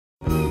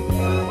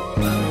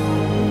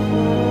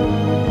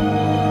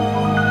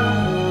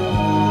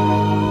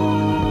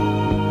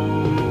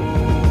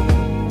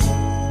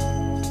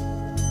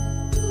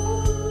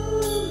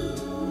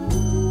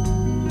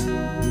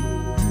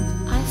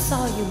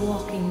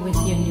with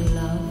your new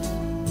love,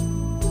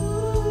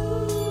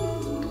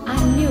 I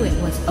knew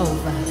it was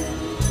over.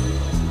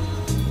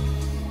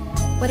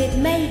 But it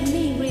made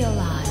me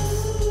realize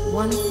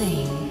one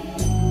thing,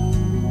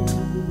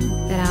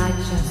 that I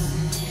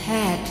just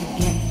had to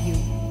get you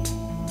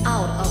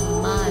out of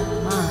my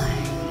mind.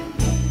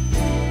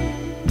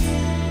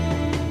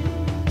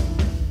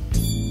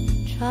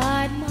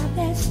 Tried my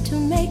best to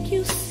make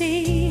you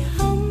see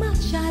how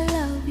much I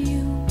love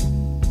you,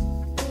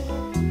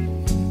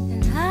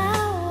 and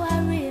how I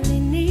really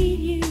need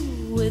you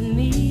with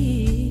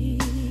me.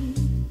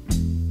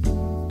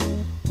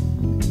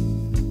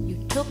 You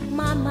took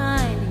my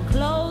mind and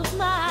closed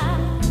my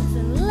eyes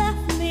and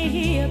left me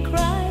here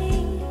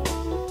crying.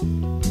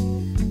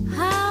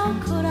 How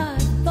could I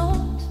have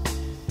thought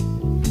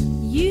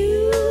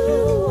you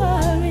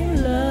were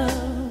in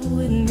love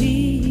with me?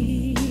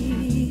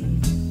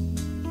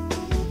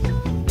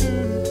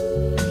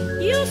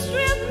 You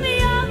stripped me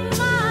of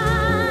my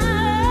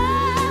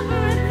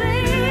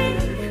everything,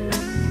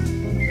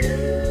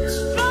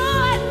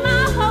 destroyed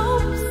my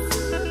hopes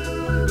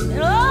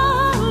and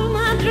all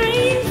my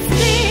dreams.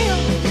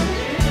 Still,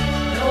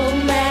 no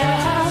matter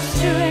how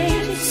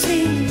strange it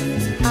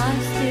seems, I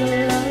still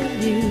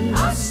love you.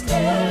 I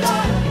still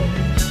love you.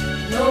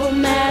 No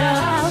matter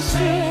how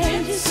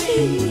strange it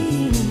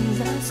seems,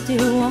 I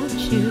still want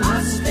you. I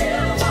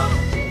still want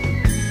you.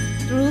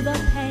 Through the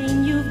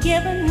pain you've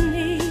given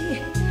me,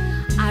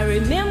 I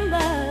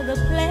remember the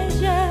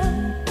pleasure.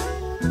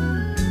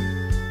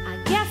 I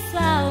guess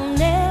I'll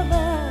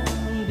never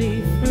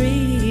be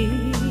free.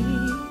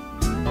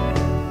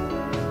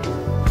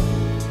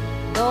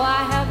 Though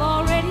I have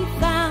already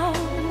found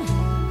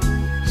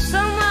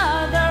some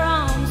other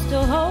arms to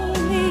hold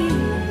me,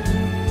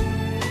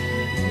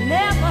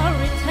 never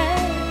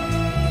return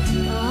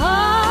the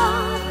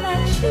heart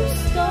that you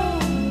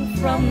stole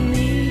from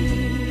me.